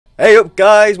Hey up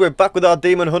guys, we're back with our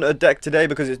Demon Hunter deck today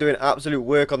because it's doing absolute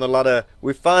work on the ladder.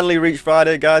 We finally reached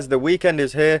Friday guys, the weekend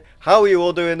is here. How are you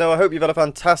all doing though? I hope you've had a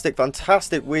fantastic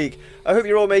week. I hope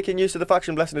you're all making use of the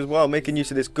faction blessing as well, making use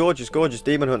of this gorgeous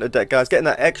Demon Hunter deck guys, getting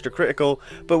that extra critical,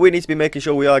 but we need to be making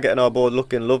sure we are getting our board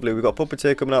looking lovely. We've got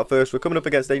Puppeteer coming out first. We're coming up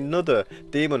against another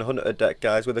Demon Hunter deck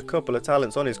guys with a couple of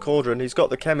talents on his cauldron. He's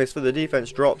got the Chemist for the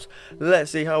defense drops.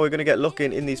 Let's see how we're going to get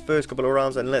looking in these first couple of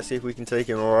rounds and let's see if we can take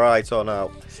him right on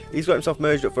out. He's got himself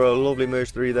merged up for a lovely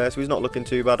merge 3 there, so he's not looking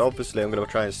too bad. Obviously, I'm going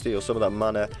to try and steal some of that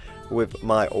mana with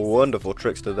my wonderful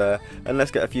trickster there. And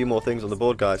let's get a few more things on the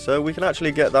board, guys. So we can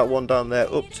actually get that one down there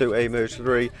up to a merge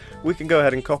 3. We can go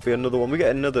ahead and copy another one. We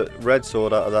get another red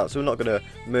sword out of that, so we're not going to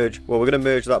merge. Well, we're going to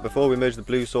merge that before we merge the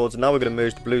blue swords. Now we're going to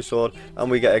merge the blue sword,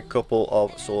 and we get a couple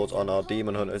of swords on our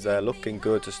Demon Hunters there. Looking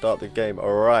good to start the game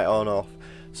right on off.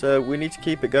 So we need to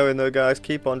keep it going though guys,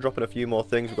 keep on dropping a few more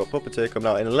things. We've got Puppeteer coming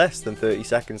out in less than 30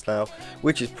 seconds now,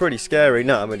 which is pretty scary.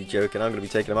 No, I'm only joking, I'm going to be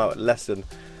taking him out at less than,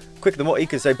 quicker than what he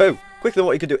can say, boom, quicker than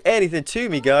what he can do anything to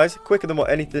me guys, quicker than what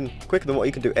he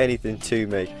can do anything to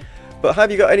me. But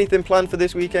have you got anything planned for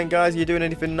this weekend guys? Are you doing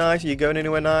anything nice? Are you going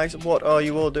anywhere nice? What are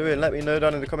you all doing? Let me know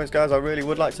down in the comments guys, I really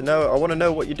would like to know. I want to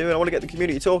know what you're doing, I want to get the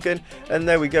community talking. And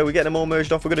there we go, we're getting them all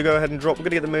merged off. We're going to go ahead and drop, we're going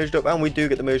to get them merged up, and we do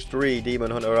get the merged 3 Demon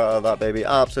Hunter out of that baby.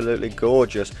 Absolutely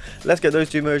gorgeous. Let's get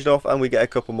those 2 merged off and we get a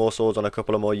couple more swords on a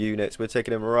couple of more units. We're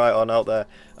taking them right on out there,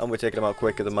 and we're taking them out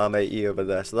quicker than my mate E over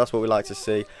there. So that's what we like to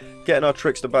see. Getting our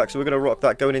trickster back, so we're going to rock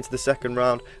that going into the second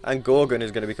round, and Gorgon is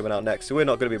going to be coming out next. So we're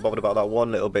not going to be bothered about that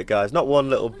one little bit guys, not one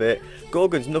little bit.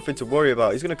 Gorgon's nothing to worry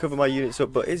about. He's going to cover my units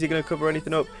up, but is he going to cover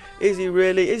anything up? Is he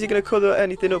really? Is he going to cover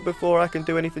anything up before I can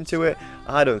do anything to it?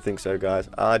 I don't think so guys,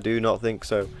 I do not think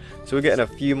so. So we're getting a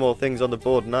few more things on the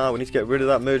board now. We need to get rid of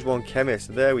that merge 1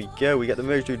 Chemist. There we go, we get the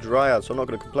merge 2 Dryad, so I'm not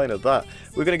going to complain of that.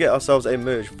 We're going to get ourselves a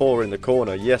merge 4 in the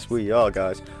corner. Yes we are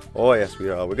guys, oh yes we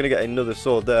are. We're going to get another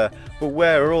sword there, but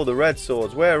where are all the red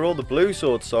swords? Where are all the blue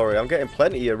swords? Sorry, I'm getting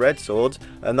plenty of red swords,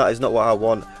 and that is not what I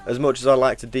want. As much as I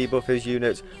like to debuff his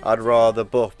units, I'd rather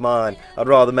buff mine. I'd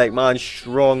rather make mine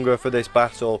stronger for this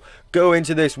battle. Go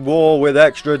into this war with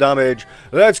extra damage.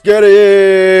 Let's get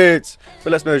it!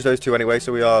 But let's merge those 2 anyway,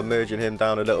 so we are merging him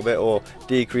down a little bit, or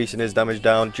decreasing his damage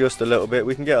down just a little bit.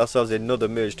 We can get ourselves another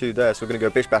merge 2 there, so we're going to go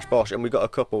bish bash bosh, and we've got a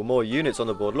couple more units on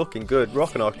the board. Looking good,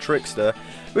 rocking our trickster.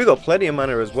 We've got plenty of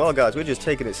mana as well guys, we're just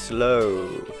taking it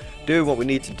slow. Doing what we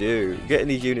need to do, getting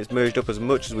these units merged up as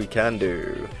much as we can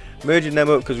do. Merging them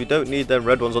up because we don't need them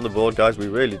red ones on the board guys, we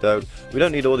really don't. We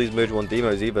don't need all these merge 1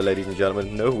 demos either ladies and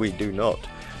gentlemen, no we do not.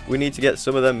 We need to get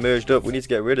some of them merged up, we need to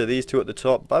get rid of these 2 at the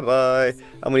top, bye bye.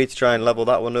 And we need to try and level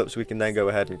that one up so we can then go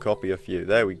ahead and copy a few.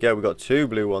 There we go, we got 2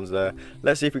 blue ones there.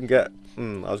 Let's see if we can get,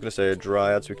 I was going to say a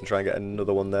Dryad, so we can try and get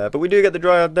another one there. But we do get the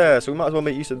Dryad there, so we might as well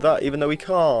make use of that even though we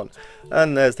can't.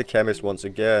 And there's the Chemist once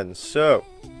again, so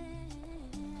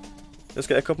let's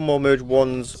get a couple more merge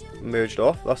 1s merged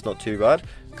off, that's not too bad.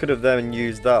 Could have then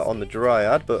used that on the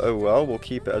Dryad, but oh well, we'll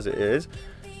keep it as it is.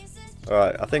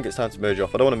 Alright, I think it's time to merge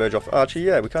off. I don't want to merge off. Actually,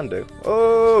 yeah, we can do.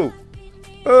 Oh!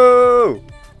 Oh!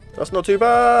 That's not too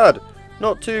bad!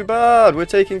 Not too bad! We're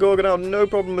taking Gorgon out, no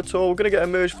problem at all. We're going to get a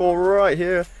merge 4 right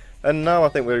here. And now I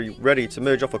think we're ready to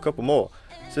merge off a couple more.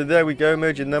 So there we go,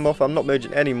 merging them off. I'm not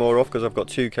merging any more off because I've got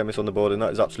 2 Chemists on the board, and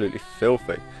that is absolutely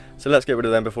filthy. So let's get rid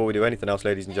of them before we do anything else,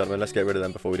 ladies and gentlemen. Let's get rid of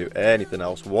them before we do anything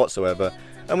else whatsoever.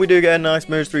 And we do get a nice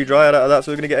merge 3 Dryad out of that,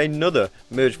 so we're going to get another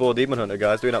merge 4 Demon Hunter,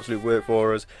 guys, doing absolute work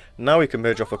for us. Now we can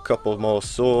merge off a couple more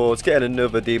swords, getting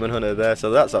another Demon Hunter there,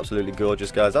 so that's absolutely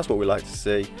gorgeous, guys. That's what we like to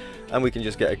see. And we can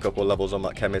just get a couple of levels on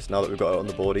that Chemist now that we've got it on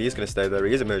the board. He is going to stay there.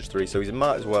 He is a merge 3, so he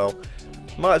might as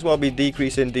well be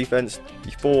decreasing defense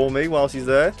for me whilst he's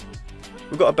there.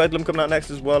 We've got a Bedlam coming out next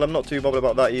as well. I'm not too bothered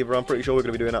about that either. I'm pretty sure we're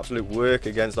going to be doing absolute work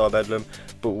against our Bedlam.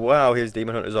 But wow, his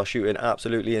Demon Hunters are shooting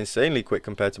absolutely insanely quick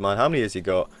compared to mine. How many has he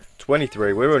got?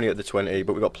 23. We're only at the 20,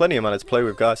 but we've got plenty of mana to play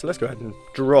with, guys. So let's go ahead and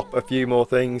drop a few more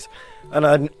things.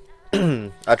 And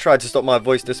I tried to stop my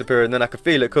voice disappearing, then I could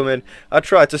feel it coming. I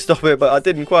tried to stop it, but I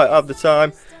didn't quite have the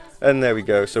time. And there we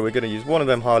go. So we're going to use one of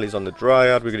them Harleys on the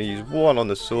Dryad. We're going to use one on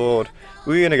the sword.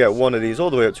 We're going to get one of these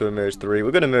all the way up to a merge 3. We're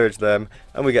going to merge them,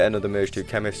 and we get another merge 2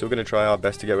 Chemist. So we're going to try our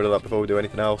best to get rid of that before we do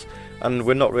anything else. And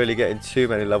we're not really getting too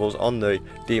many levels on the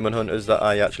Demon Hunters that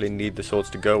I actually need the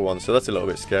swords to go on. So that's a little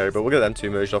bit scary, but we'll get them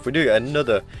 2 merged off. We do get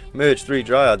another merge 3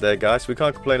 Dryad there, guys. So we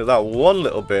can't complain of that one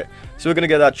little bit. So we're going to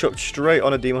get that chucked straight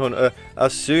on a Demon Hunter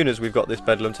as soon as we've got this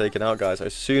Bedlam taken out, guys.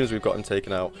 As soon as we've got him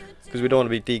taken out. because we don't want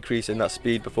to be decreasing that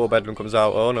speed before Bedlam comes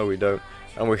out. Oh no, we don't.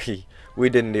 And we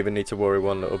didn't even need to worry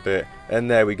one little bit.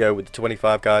 And there we go with the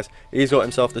 25, guys. He's got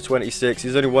himself the 26.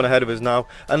 He's only one ahead of us now.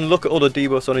 And look at all the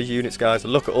debuffs on his units, guys.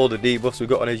 Look at all the debuffs we've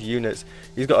got on his units.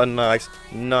 He's got a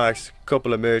nice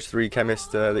couple of merge 3 chemists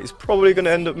that he's probably going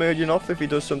to end up merging off if he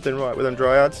does something right with them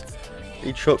dryads.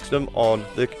 He chucks them on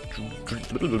the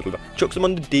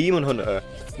demon hunter.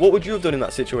 What would you have done in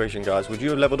that situation, guys? Would you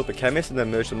have leveled up a chemist and then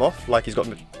merged them off? Like he's got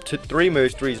 3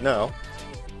 merge 3s now.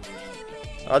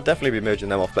 I'd definitely be merging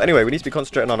them off. But anyway, we need to be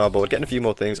concentrating on our board, getting a few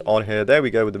more things on here. There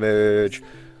we go with the merge.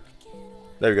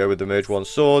 There we go with the merge 1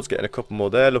 swords, getting a couple more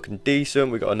there, looking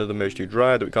decent. We got another merge 2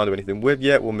 dryad that we can't do anything with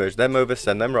yet. We'll merge them over,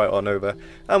 send them right on over.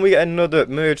 And we get another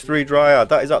merge 3 dryad.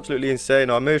 That is absolutely insane.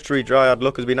 Our merge 3 dryad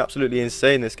look has been absolutely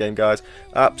insane this game, guys.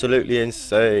 Absolutely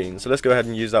insane. So let's go ahead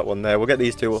and use that one there. We'll get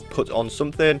these 2 put on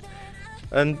something.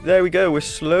 And there we go, we're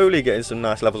slowly getting some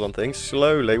nice levels on things,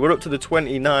 slowly. We're up to the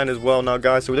 29 as well now,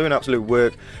 guys, so we're doing absolute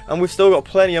work. And we've still got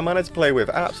plenty of mana to play with,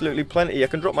 absolutely plenty. I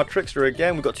can drop my Trickster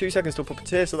again, we've got 2 seconds to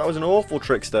puppeteer, so that was an awful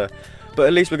Trickster. But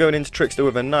at least we're going into Trickster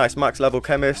with a nice max level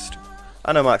Chemist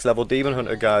and a max level Demon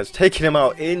Hunter, guys. Taking him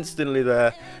out instantly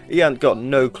there. He ain't got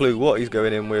no clue what he's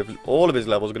going in with. All of his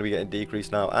levels are going to be getting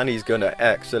decreased now. And he's going to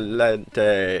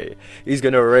excelente. He's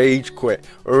going to rage quit.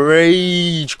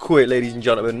 Rage quit, ladies and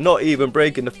gentlemen. Not even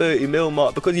breaking the 30 mil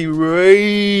mark because he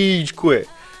rage quit.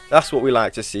 That's what we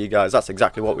like to see, guys. That's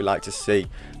exactly what we like to see.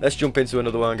 Let's jump into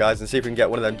another one, guys, and see if we can get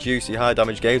one of them juicy high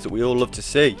damage games that we all love to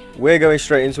see. We're going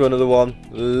straight into another one.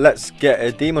 Let's get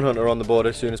a Demon Hunter on the board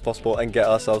as soon as possible and get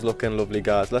ourselves looking lovely,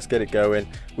 guys. Let's get it going.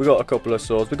 We got a couple of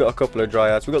swords. We got a couple of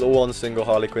dryads. We got the 1 single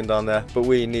Harlequin down there, but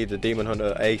we need the Demon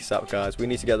Hunter ASAP, guys. We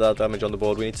need to get that damage on the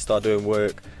board. We need to start doing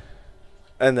work.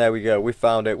 And there we go. We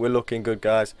found it. We're looking good,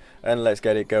 guys. And let's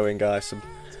get it going, guys.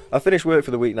 I finished work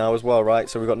for the week now as well, right?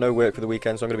 So we've got no work for the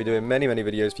weekend, so I'm going to be doing many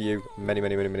videos for you. Many.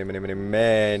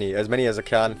 As many as I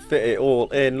can. Fit it all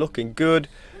in. Looking good.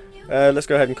 Let's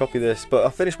go ahead and copy this. But I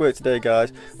finished work today,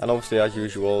 guys. And obviously, as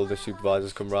usual, the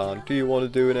supervisors come round. Do you want to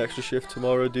do an extra shift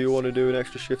tomorrow? Do you want to do an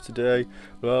extra shift today?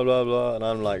 Blah, blah, blah. And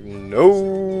I'm like,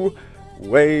 no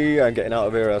way. I'm getting out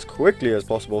of here as quickly as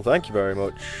possible. Thank you very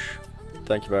much.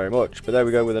 Thank you very much. But there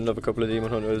we go with another couple of Demon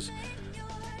Hunters.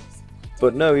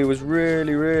 But no, he was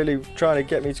really trying to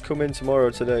get me to come in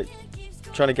tomorrow today.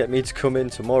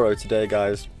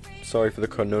 Guys. Sorry for the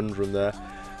conundrum there.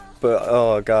 But,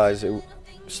 oh, guys, it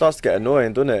starts to get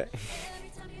annoying, doesn't it?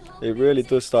 It really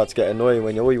does start to get annoying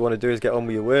when all you want to do is get on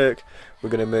with your work. We're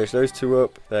going to merge those 2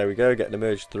 up. There we go, getting the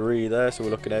merge 3 there. So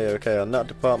we're looking A-OK on that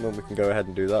department. We can go ahead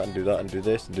and do that and do that and do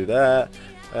this and do that.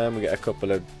 And we get a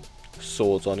couple of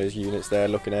swords on his units there,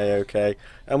 looking A-OK,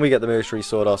 and we get the merge 3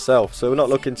 sword ourselves, so we're not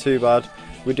looking too bad.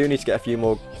 We do need to get a few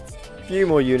more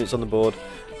units on the board,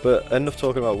 but enough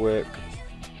talking about work.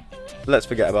 Let's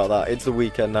forget about that. It's the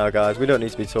weekend now, guys. We don't need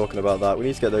to be talking about that. We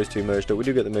need to get those 2 merged up. We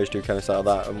do get the merge 2 chemists out of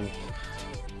that.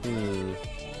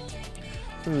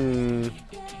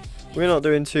 We're not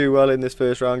doing too well in this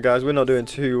first round, guys. We're not doing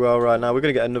too well right now. We're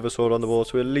going to get another sword on the board,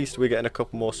 so at least we're getting a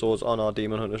couple more swords on our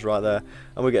Demon Hunters right there.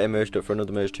 And we're getting merged up for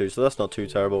another merge 2, so that's not too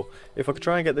terrible. If I could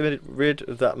try and get rid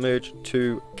of that merge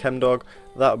 2 Chemdog,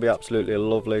 that would be absolutely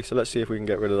lovely. So let's see if we can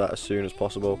get rid of that as soon as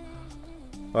possible.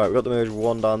 Alright, we've got the merge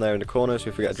 1 down there in the corner, so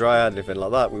if we get a Dryad, anything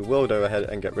like that, we will go ahead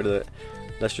and get rid of it.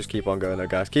 Let's just keep on going though,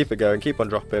 guys. Keep it going, keep on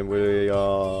dropping. We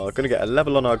are going to get a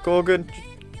level on our Gorgon.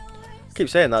 Keep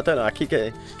saying that, don't I? I keep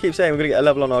saying we're going to get a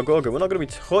level on our Gorgon. We're not going to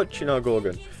be touching our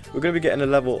Gorgon. We're going to be getting a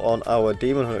level on our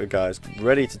Demon Hunter, guys,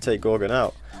 ready to take Gorgon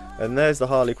out. And there's the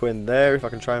Harlequin there. If I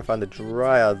can try and find the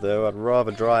Dryad, though, I'd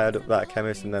rather Dryad up that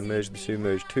Chemist and then merge the 2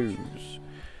 merge 2s.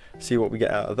 See what we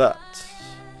get out of that.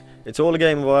 It's all a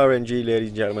game of RNG, ladies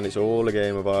and gentlemen. It's all a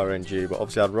game of RNG. But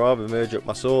obviously, I'd rather merge up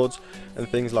my swords and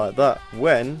things like that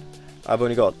when I've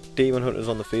only got Demon Hunters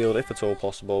on the field, if at all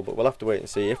possible, but we'll have to wait and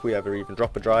see if we ever even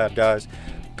drop a Dryad, guys.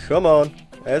 Come on.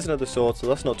 There's another sword, so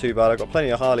that's not too bad. I've got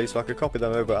plenty of Harleys, so I could copy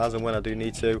them over as and when I do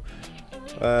need to.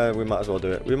 We might as well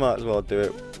do it.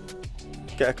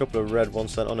 Get a couple of red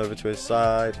ones sent on over to his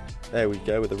side. There we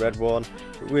go with the red one.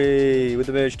 With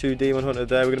the merge 2 Demon Hunter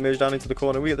there, we're going to merge down into the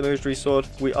corner. We get the merge 3 sword.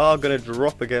 We are going to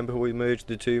drop again before we merge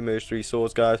the 2 merge 3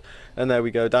 swords, guys. And there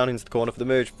we go, down into the corner for the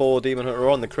merge 4 Demon Hunter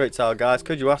on the crit tile, guys.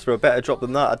 Could you ask for a better drop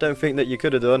than that? I don't think that you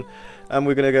could have done. And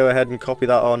we're going to go ahead and copy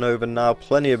that on over now.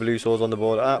 Plenty of blue swords on the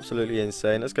board. Absolutely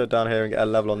insane. Let's go down here and get a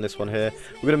level on this one here.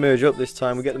 We're going to merge up this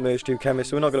time. We get the merge 2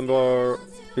 chemist, so we're not going to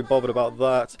be bothered about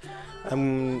that.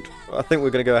 And I think we're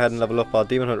going to go ahead and level up our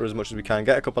Demon Hunter as much as we can.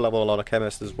 Get a couple level on a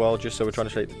Chemist as well, just so we're trying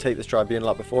to take this Tribune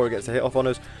lap before it gets a hit off on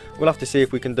us. We'll have to see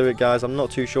if we can do it, guys. I'm not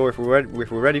too sure if we're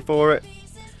ready for it.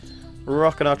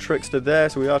 Rocking our trickster there,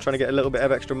 so we are trying to get a little bit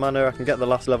of extra mana. I can get the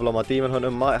last level on my demon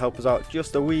hunter, might help us out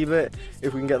just a wee bit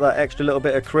if we can get that extra little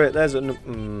bit of crit. There's a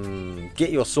get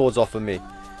your swords off of me.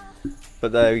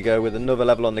 But there we go with another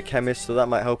level on the chemist, so that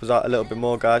might help us out a little bit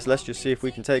more, guys. Let's just see if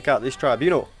we can take out this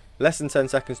tribunal. Less than 10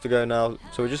 seconds to go now,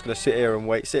 so we're just going to sit here and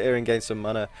wait, sit here and gain some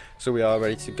mana, so we are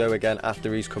ready to go again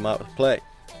after he's come out of play.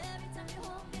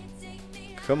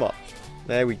 Come on.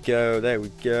 There we go,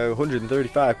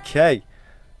 135k.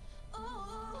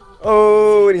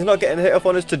 Oh, and he's not getting hit up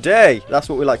on us today. That's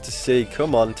what we like to see.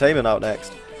 Come on, Taman out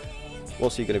next.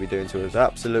 What's he going to be doing to us?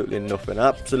 Absolutely nothing,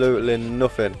 absolutely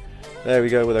nothing. There we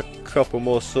go with a couple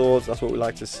more swords. That's what we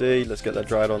like to see. Let's get that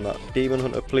dried on that demon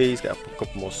hunter, please. Get a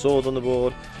couple more swords on the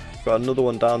board. Got another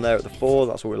one down there at the 4.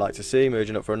 That's what we like to see.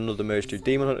 Merging up for another merge 2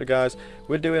 demon hunter, guys.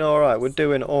 We're doing alright. We're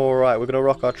doing alright. We're going to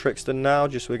rock our trickster now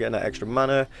just so we're getting that extra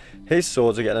mana. His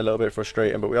swords are getting a little bit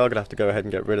frustrating, but we are going to have to go ahead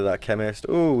and get rid of that chemist.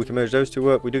 Ooh, we can merge those two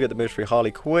up. We do get the merge 3 Harley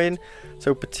Quinn.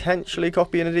 So potentially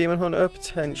copying a demon hunter.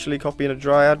 Potentially copying a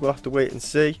dryad. We'll have to wait and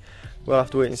see. We'll have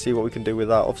to wait and see what we can do with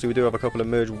that. Obviously, we do have a couple of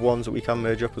merge 1s that we can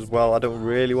merge up as well. I don't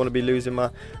really want to be losing my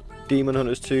demon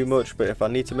hunters too much, but if I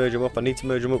need to merge them up, I need to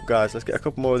merge them up, guys. Let's get a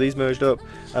couple more of these merged up,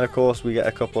 and of course we get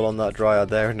a couple on that dryad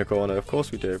there in the corner. Of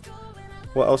course we do.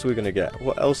 What else are we going to get?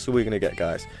 What else are we going to get,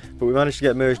 guys? But we managed to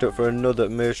get merged up for another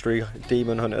merge 3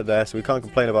 demon hunter there, so we can't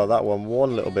complain about that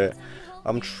one little bit.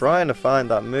 I'm trying to find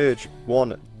that merge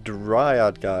 1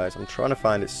 dryad, guys. I'm trying to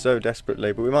find it so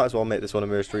desperately, but we might as well make this one a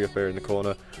merge 3 up here in the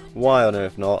corner. Why on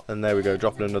earth not? And there we go,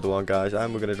 dropping another one, guys,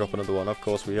 and we're going to drop another one. Of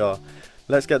course we are.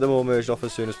 Let's get them all merged off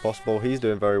as soon as possible. He's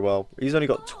doing very well. He's only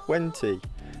got 20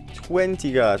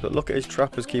 guys, but look at his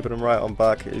trappers keeping him right on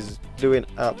back. He's doing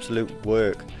absolute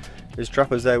work. His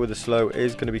trappers there with the slow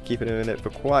is going to be keeping him in it for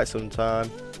quite some time.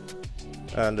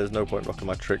 And there's no point rocking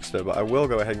my trickster, but I will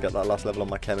go ahead and get that last level on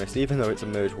my chemist, even though it's a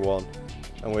merge 1.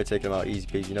 And we're taking him out easy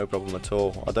peasy, no problem at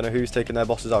all. I don't know who's taking their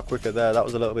bosses out quicker there. That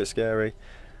was a little bit scary.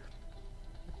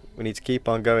 We need to keep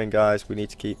on going, guys. We need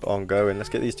to keep on going. Let's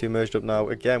get these two merged up now.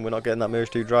 Again, we're not getting that merge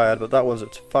 2 dryad, but that one's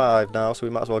at 5 now, so we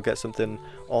might as well get something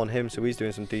on him, so he's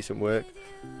doing some decent work.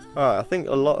 Alright, I think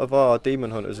a lot of our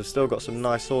demon hunters have still got some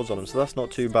nice swords on them, so that's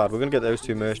not too bad. We're going to get those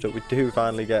two merged up. We do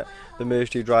finally get the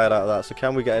merge 2 dryad out of that, so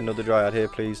can we get another dryad here,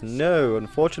 please? No,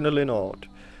 unfortunately not.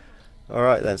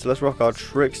 Alright then, so let's rock our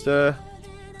trickster.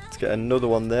 Let's get another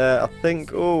one there. I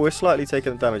think, oh, we're slightly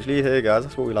taking the damage lead here, guys.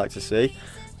 That's what we like to see.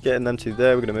 Getting them two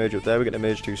there, we're going to merge up there, we're going to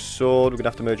merge 2 sword, we're going to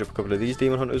have to merge up a couple of these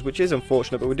demon hunters, which is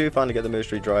unfortunate, but we do finally get the merge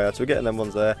 3 dryad, so we're getting them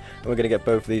ones there, and we're going to get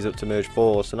both of these up to merge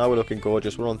 4, so now we're looking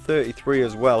gorgeous. We're on 33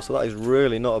 as well, so that is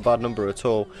really not a bad number at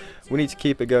all. We need to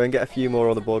keep it going, get a few more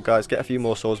on the board, guys, get a few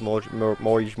more swords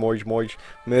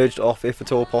merged off if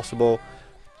at all possible.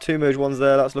 2 merge 1s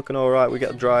there, that's looking alright. We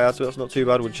get the dryad, so that's not too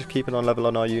bad. We're just keeping on level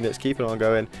on our units, keeping on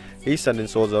going. He's sending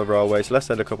swords over our way, so let's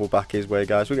send a couple back his way,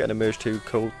 guys. We're getting a merge 2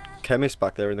 cool chemist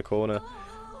back there in the corner.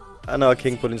 And our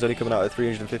king pudding's only coming out at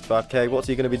 355k. What's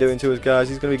he going to be doing to us, guys?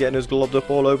 He's going to be getting us globbed up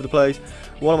all over the place.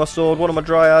 One on my sword, one on my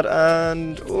dryad,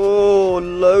 and oh,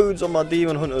 loads on my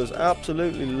demon hunters.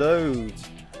 Absolutely loads.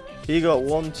 He got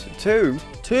 1, 2,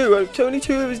 only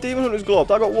 2 of his demon hunters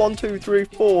globbed. I got 1, 2, 3,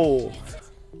 4.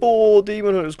 4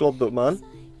 demon hunters globbed up, man.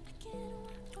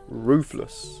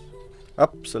 Ruthless.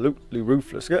 Absolutely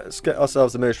ruthless. Let's get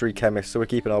ourselves the merge 3 chemist, so we're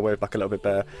keeping our wave back a little bit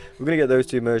better. We're going to get those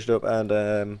 2 merged up, and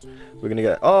we're going to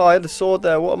get... Oh, I had the sword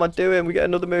there. What am I doing? We get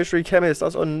another merge 3 chemist.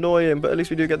 That's annoying, but at least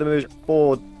we do get the merge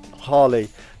 4 Harley,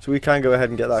 so we can go ahead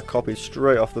and get that copied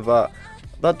straight off the bat.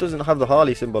 That doesn't have the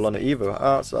Harley symbol on it either.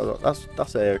 That's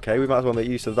a-okay. We might as well make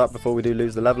use of that before we do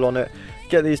lose the level on it.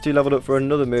 Get these 2 leveled up for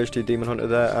another merge 2 demon hunter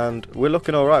there, and we're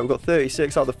looking alright. We've got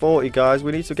 36 out of the 40, guys.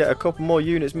 We need to get a couple more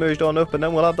units merged on up, and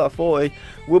then we'll have that 40.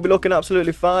 We'll be looking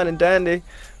absolutely fine and dandy.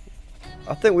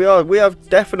 I think we are. We have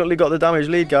definitely got the damage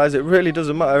lead, guys. It really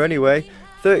doesn't matter anyway.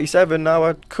 37 now.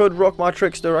 I could rock my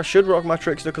trickster. I should rock my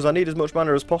trickster because I need as much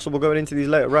mana as possible going into these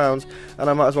later rounds,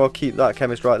 and I might as well keep that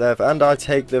chemist right there, and I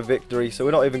take the victory. So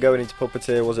we're not even going into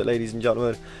puppeteer, was it, ladies and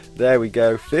gentlemen? There we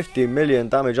go. 50 million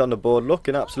damage on the board,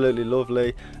 looking absolutely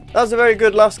lovely. That's a very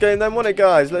good last game then, wasn't it,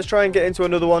 guys? Let's try and get into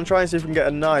another one, try and see if we can get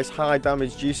a nice high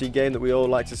damage juicy game that we all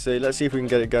like to see. Let's see if we can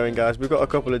get it going, guys. We've got a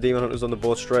couple of demon hunters on the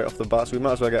board straight off the bat, so we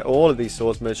might as well get all of these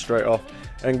swords merged straight off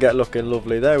and get looking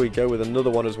lovely. There we go with another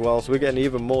one as well, so we're getting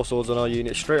even more swords on our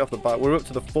unit straight off the bat. We're up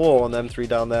to the 4 on them 3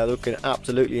 down there, looking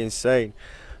absolutely insane.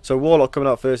 So Warlock coming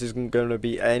out first isn't going to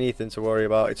be anything to worry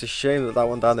about. It's a shame that that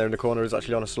one down there in the corner is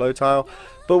actually on a slow tile.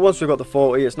 But once we've got the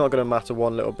 40, it's not going to matter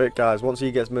one little bit, guys. Once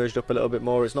he gets merged up a little bit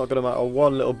more, it's not going to matter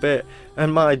one little bit.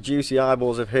 And my juicy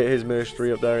eyeballs have hit his merge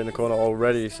 3 up there in the corner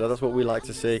already. So that's what we like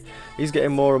to see. He's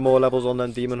getting more and more levels on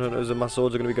them demon hunters, and my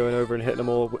swords are going to be going over and hitting them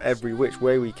all every which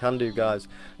way we can do, guys.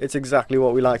 It's exactly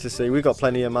what we like to see. We've got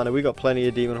plenty of mana. We've got plenty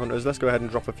of demon hunters. Let's go ahead and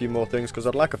drop a few more things, because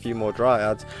I'd like a few more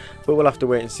dryads. But we'll have to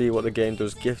wait and see what the game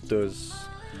does gift us.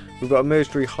 We've got a merge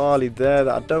 3 Harley there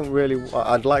that I don't really...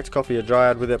 I'd like to copy a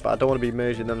Dryad with it, but I don't want to be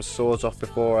merging them swords off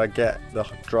before I get the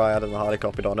Dryad and the Harley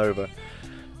copied on over.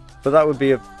 But that would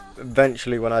be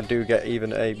eventually when I do get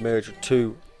even a merge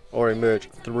 2 or a merge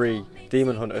 3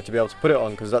 Demon Hunter to be able to put it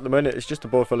on, because at the moment it's just a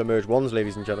board full of merge 1s,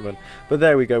 ladies and gentlemen. But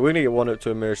there we go, we're going to get one up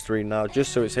to a merge 3 now,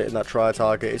 just so it's hitting that try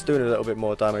target. It's doing a little bit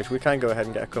more damage. We can go ahead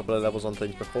and get a couple of levels on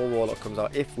things before Warlock comes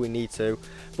out if we need to.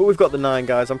 But we've got the 9,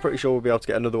 guys. I'm pretty sure we'll be able to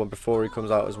get another one before he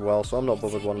comes out as well, so I'm not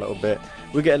bothered one little bit.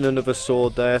 We're getting another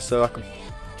sword there, so I can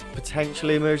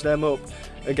potentially merge them up.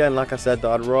 Again, like I said,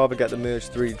 I'd rather get the merge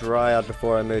 3 Dryad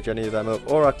before I merge any of them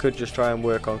up, or I could just try and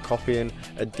work on copying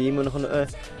a Demon Hunter.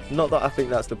 Not that I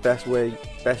think that's the best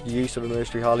use of a merge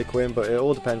 3 Harley Quinn, but it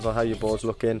all depends on how your board's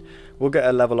looking. We'll get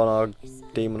a level on our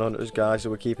Demon Hunters, guys, so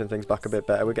we're keeping things back a bit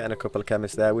better. We're getting a couple of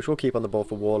chemists there, which we'll keep on the board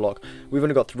for Warlock. We've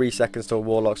only got 3 seconds till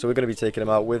Warlock, so we're going to be taking them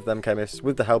out with them chemists,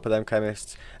 with the help of them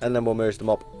chemists, and then we'll merge them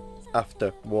up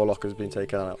after Warlock has been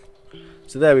taken out.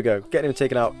 So there we go, getting him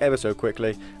taken out ever so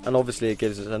quickly, and obviously it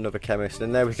gives us another chemist,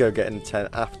 and there we go, getting 10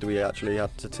 after we actually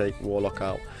had to take Warlock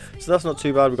out. So that's not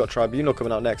too bad. We've got Tribunal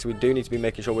coming out next. We do need to be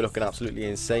making sure we're looking absolutely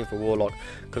insane for Warlock,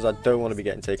 because I don't want to be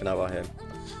getting taken out by him.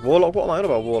 Warlock? What am I on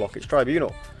about Warlock? It's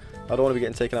Tribunal. I don't want to be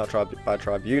getting taken out by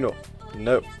Tribunal.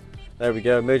 No. There we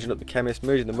go, merging up the chemist,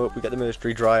 merging them up. We get the merge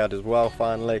 3 Dryad as well,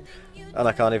 finally, and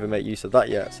I can't even make use of that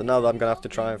yet. So now that I'm going to have to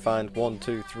try and find 1,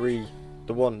 2, 3,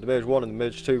 the merge 1 and the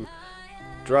merge 2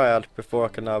 Dryad before I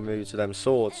can now move to them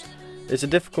swords. It's a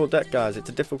difficult deck, guys. It's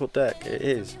a difficult deck. It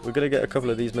is. We're going to get a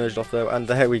couple of these merged off though, and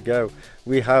there we go.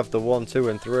 We have the 1, 2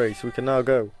 and 3, so we can now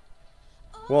go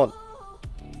 1,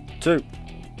 2,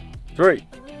 3.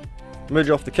 Merge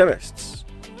off the chemists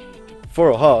for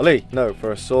a Harley. No,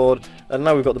 for a sword. And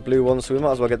now we've got the blue ones, so we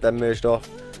might as well get them merged off.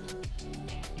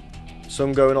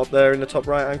 Some going up there in the top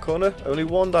right hand corner, only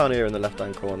one down here in the left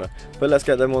hand corner, but let's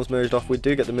get them ones merged off. We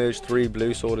do get the merge 3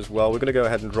 blue sword as well. We're going to go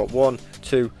ahead and drop 1,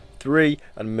 2, 3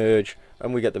 and merge,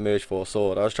 and we get the merge 4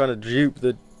 sword. I was trying to dupe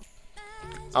the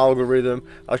algorithm,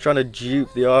 I was trying to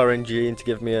dupe the RNG into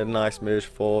give me a nice merge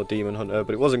 4 Demon Hunter,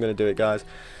 but it wasn't going to do it, guys.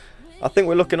 I think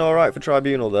we're looking alright for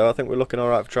Tribunal though. I think we're looking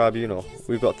alright for Tribunal.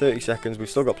 We've got 30 seconds. We've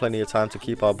still got plenty of time to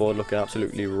keep our board looking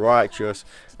absolutely righteous.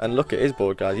 And look at his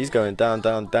board, guys. He's going down,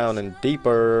 down, down and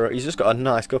deeper. He's just got a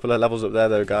nice couple of levels up there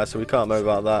though, guys, so we can't moan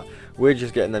about that. We're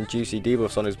just getting them juicy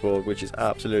debuffs on his board, which is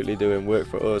absolutely doing work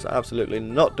for us. Absolutely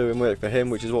not doing work for him,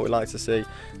 which is what we like to see.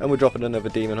 And we're dropping another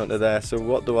Demon Hunter there. So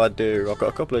what do? I've got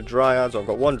a couple of Dryads. I've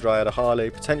got 1 Dryad, a Harley,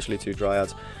 potentially 2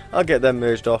 Dryads. I'll get them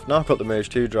merged off. Now I've got the merge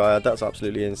 2 Dryad. That's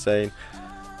absolutely insane.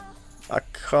 I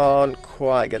can't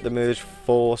quite get the merge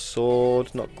 4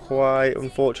 sword, not quite,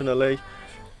 unfortunately.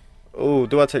 Oh,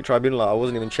 do I take Tribunal out? I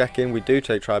wasn't even checking. We do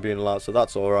take Tribunal out, so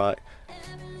that's alright.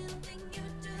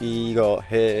 He got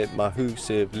hit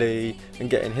massively, and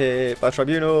getting hit by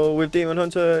Tribunal with Demon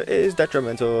Hunter is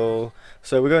detrimental.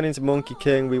 So we're going into Monkey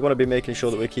King. We want to be making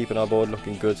sure that we're keeping our board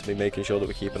looking good, to be making sure that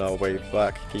we're keeping our wave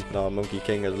back, keeping our Monkey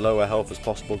King as lower health as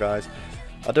possible, guys.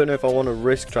 I don't know if I want to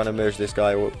risk trying to merge this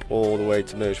guy up all the way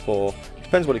to merge 4.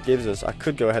 Depends what it gives us. I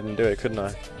could go ahead and do it, couldn't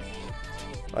I?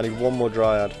 I need 1 more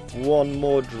Dryad. 1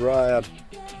 more Dryad.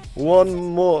 1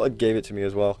 more. It gave it to me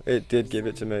as well. It did give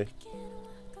it to me.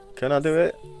 Can I do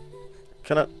it?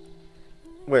 Can I?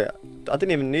 Wait, I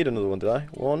didn't even need another one, did I?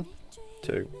 1,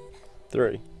 2,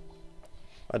 3.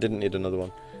 I didn't need another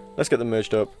one. Let's get them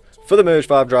merged up. For the merge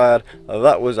 5 Dryad,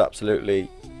 that was absolutely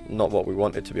not what we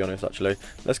wanted, to be honest. Actually,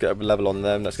 let's get a level on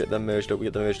them. Let's get them merged up. We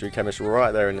get the merge 3 chemist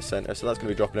right there in the center, so that's going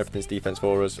to be dropping everything's defense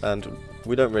for us, and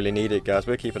we don't really need it, guys.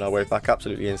 We're keeping our wave back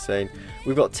absolutely insane.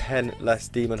 We've got 10 less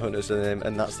Demon Hunters than him,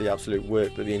 and that's the absolute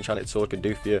work that the Enchanted Sword can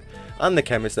do for you. And the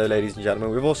chemist though, ladies and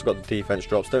gentlemen. We've also got the defense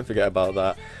drops, don't forget about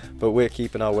that. But we're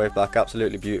keeping our wave back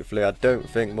absolutely beautifully. I don't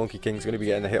think Monkey King's going to be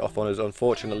getting the hit off on us,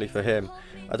 unfortunately for him.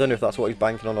 I don't know if that's what he's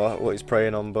banking on or what he's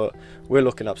praying on, but we're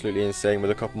looking absolutely insane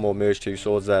with a couple more merge 2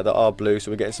 swords there that are blue, so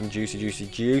we're getting some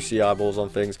juicy eyeballs on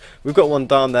things. We've got one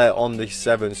down there on the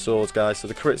 7 swords, guys, so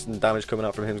the crits and damage coming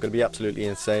out from him is going to be absolutely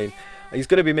insane. He's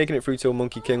going to be making it through till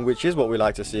Monkey King, which is what we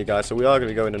like to see, guys, so we are going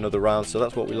to go in another round, so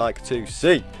that's what we like to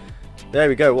see. There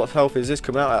we go. What health is this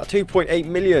coming out at? 2.8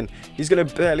 million. He's going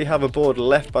to barely have a board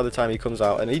left by the time he comes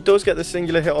out. And he does get the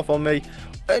singular hit off on me.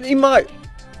 And he might...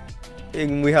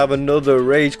 And we have another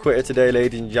rage quitter today,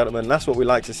 ladies and gentlemen. That's what we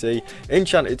like to see.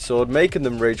 Enchanted Sword, making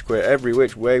them rage quit every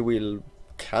which way we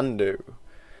can do.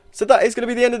 So that is going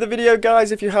to be the end of the video,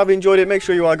 guys. If you have enjoyed it, make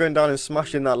sure you are going down and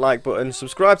smashing that like button.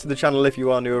 Subscribe to the channel if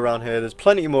you are new around here. There's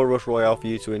plenty more Rush Royale for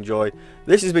you to enjoy.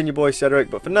 This has been your boy Cedric,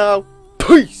 but for now,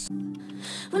 peace!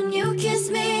 When you kiss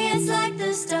me, it's like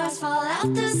the stars fall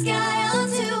out the sky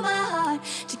onto my heart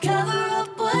to cover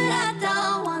up what I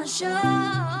don't want to show.